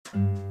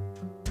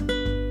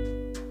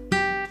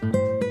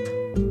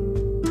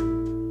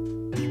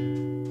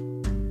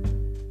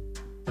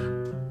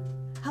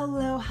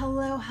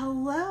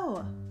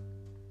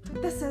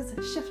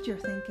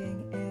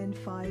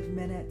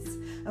minutes,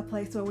 a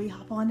place where we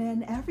hop on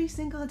in every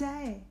single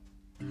day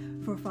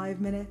for 5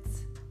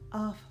 minutes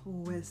of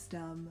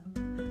wisdom.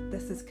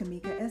 This is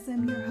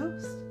Kamikaism, your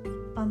host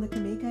on the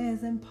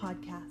Kamikaism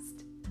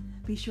podcast.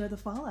 Be sure to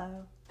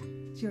follow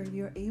so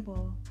you're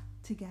able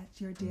to get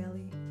your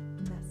daily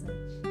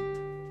message.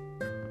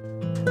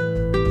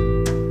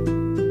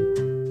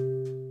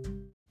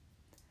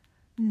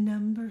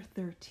 Number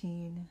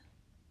 13.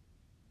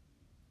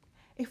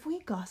 If we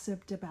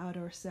gossiped about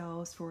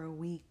ourselves for a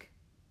week,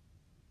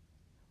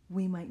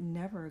 we might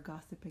never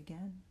gossip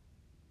again.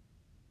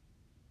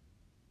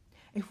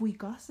 If we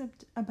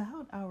gossiped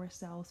about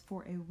ourselves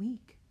for a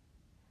week,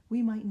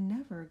 we might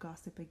never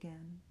gossip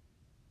again.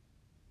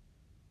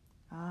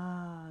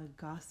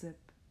 Gossip.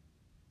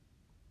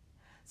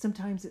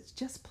 Sometimes it's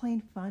just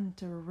plain fun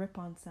to rip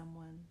on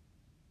someone.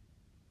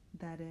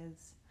 That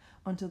is,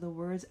 until the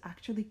words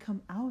actually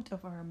come out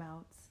of our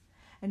mouths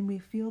and we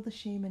feel the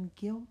shame and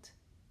guilt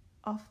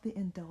of the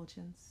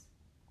indulgence.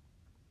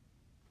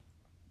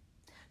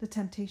 The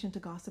temptation to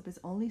gossip is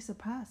only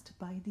surpassed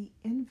by the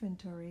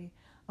inventory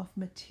of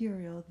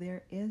material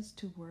there is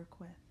to work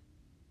with.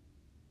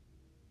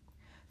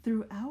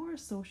 Through our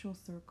social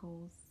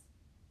circles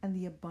and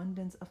the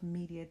abundance of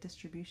media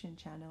distribution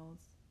channels,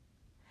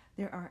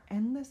 there are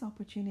endless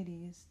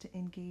opportunities to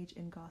engage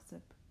in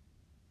gossip.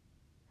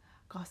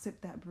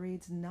 Gossip that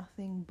breeds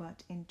nothing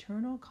but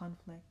internal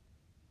conflict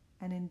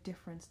and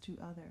indifference to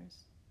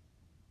others.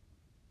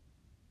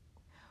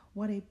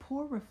 What a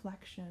poor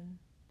reflection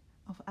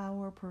of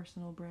our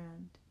personal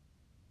brand.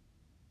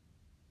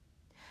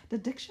 The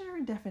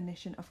dictionary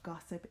definition of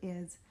gossip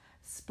is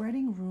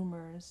spreading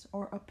rumors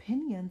or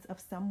opinions of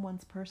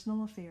someone's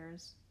personal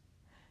affairs,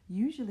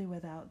 usually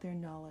without their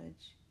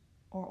knowledge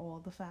or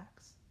all the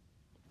facts.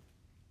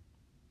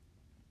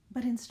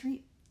 But in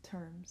street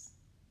terms,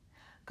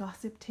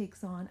 gossip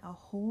takes on a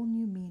whole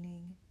new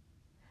meaning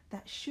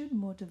that should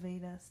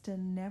motivate us to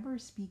never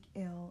speak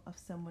ill of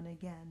someone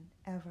again,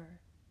 ever.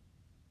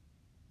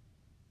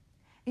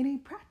 In a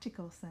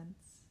practical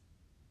sense,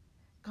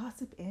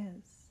 gossip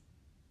is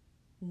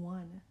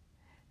 1.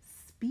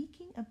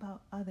 Speaking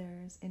about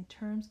others in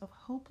terms of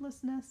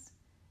hopelessness,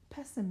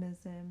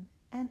 pessimism,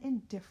 and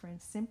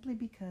indifference simply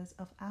because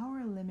of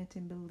our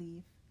limiting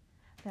belief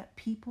that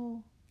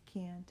people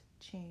can't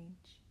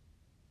change.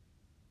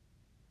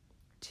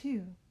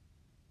 2.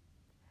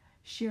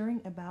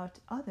 Sharing about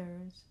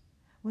others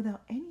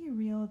without any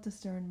real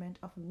discernment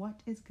of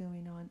what is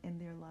going on in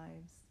their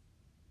lives.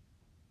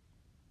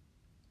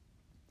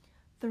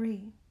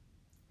 3.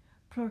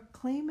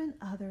 Proclaiming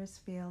others'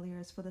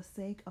 failures for the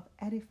sake of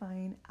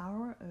edifying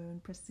our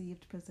own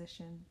perceived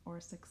position or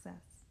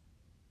success.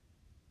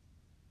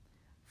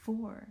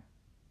 4.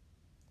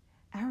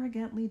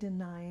 Arrogantly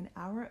denying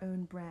our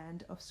own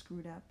brand of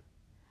screwed up,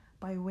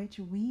 by which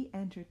we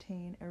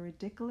entertain a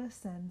ridiculous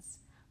sense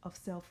of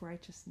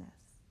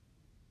self-righteousness.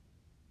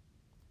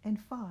 And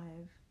 5.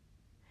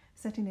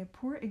 Setting a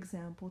poor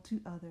example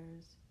to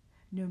others,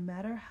 no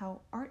matter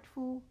how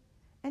artful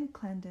and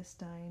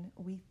clandestine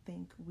we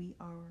think we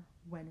are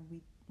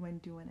when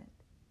doing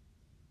it.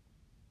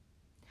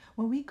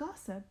 When we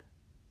gossip,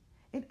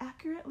 it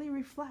accurately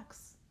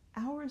reflects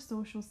our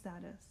social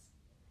status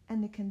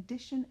and the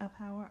condition of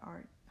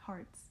our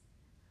hearts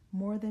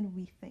more than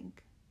we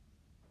think.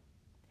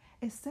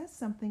 It says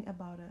something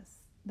about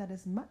us that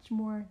is much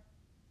more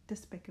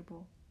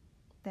despicable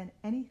than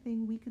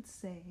anything we could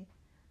say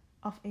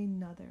of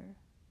another,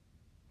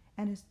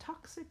 and is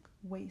toxic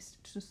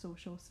waste to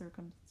social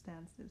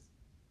circumstances.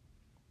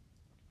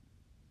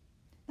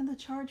 And the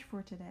charge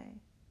for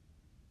today: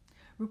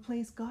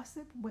 replace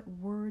gossip with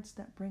words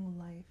that bring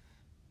life,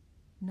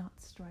 not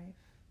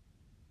strife.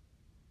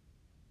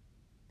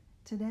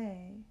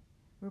 Today,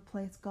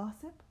 replace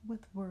gossip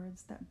with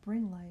words that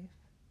bring life,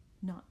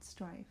 not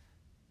strife.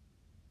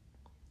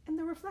 And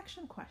the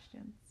reflection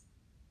questions: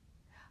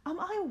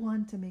 am I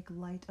one to make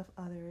light of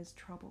others'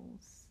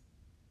 troubles?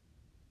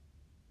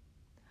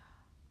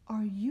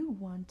 Are you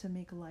one to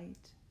make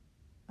light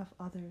of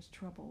others'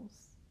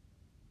 troubles?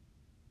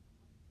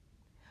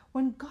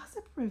 When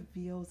gossip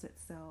reveals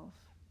itself,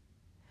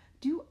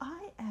 do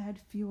I add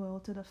fuel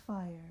to the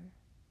fire,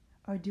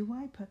 or do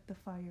I put the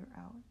fire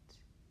out?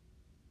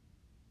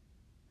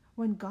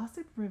 When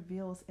gossip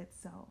reveals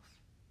itself,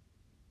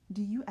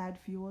 do you add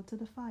fuel to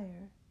the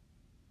fire,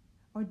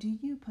 or do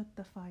you put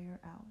the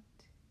fire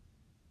out?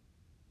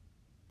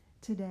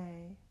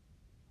 Today,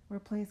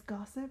 replace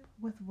gossip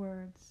with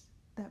words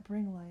that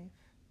bring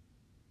life,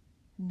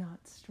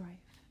 not strife.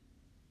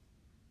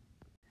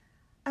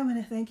 I want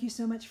to thank you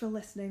so much for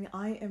listening.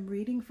 I am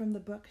reading from the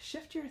book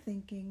Shift Your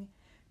Thinking,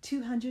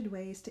 200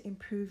 Ways to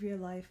Improve Your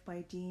Life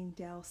by Dean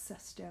Del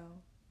Sesto.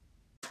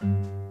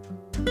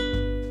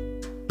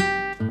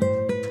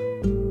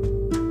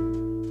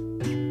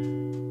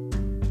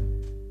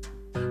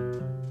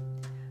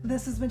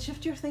 This has been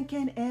Shift Your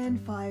Thinking in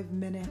 5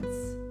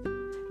 minutes.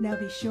 Now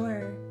be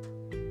sure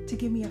to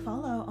give me a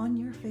follow on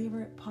your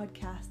favorite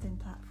podcasting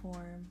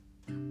platform.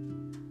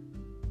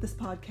 This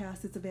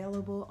podcast is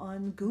available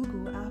on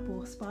Google,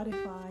 Apple,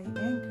 Spotify,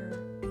 Anchor,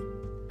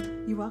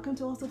 You're welcome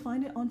to also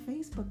find it on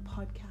Facebook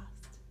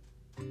podcast.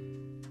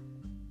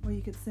 Or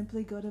you could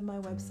simply go to my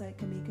website,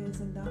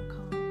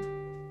 kamikaism.com,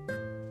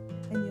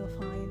 and you'll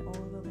find all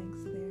of the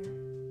links there.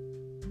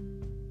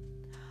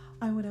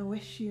 I want to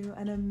wish you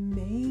an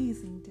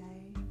amazing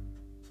day,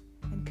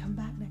 and come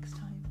back next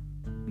time,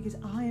 because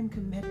I am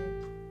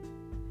committed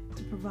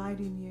to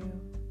providing you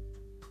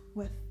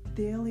with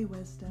daily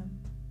wisdom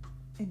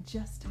in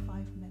just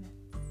 5 minutes.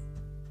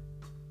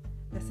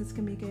 This is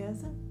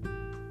Kamikaism.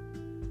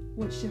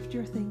 Would shift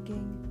your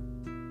thinking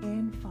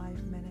in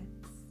 5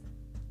 minutes.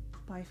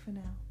 Bye for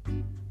now.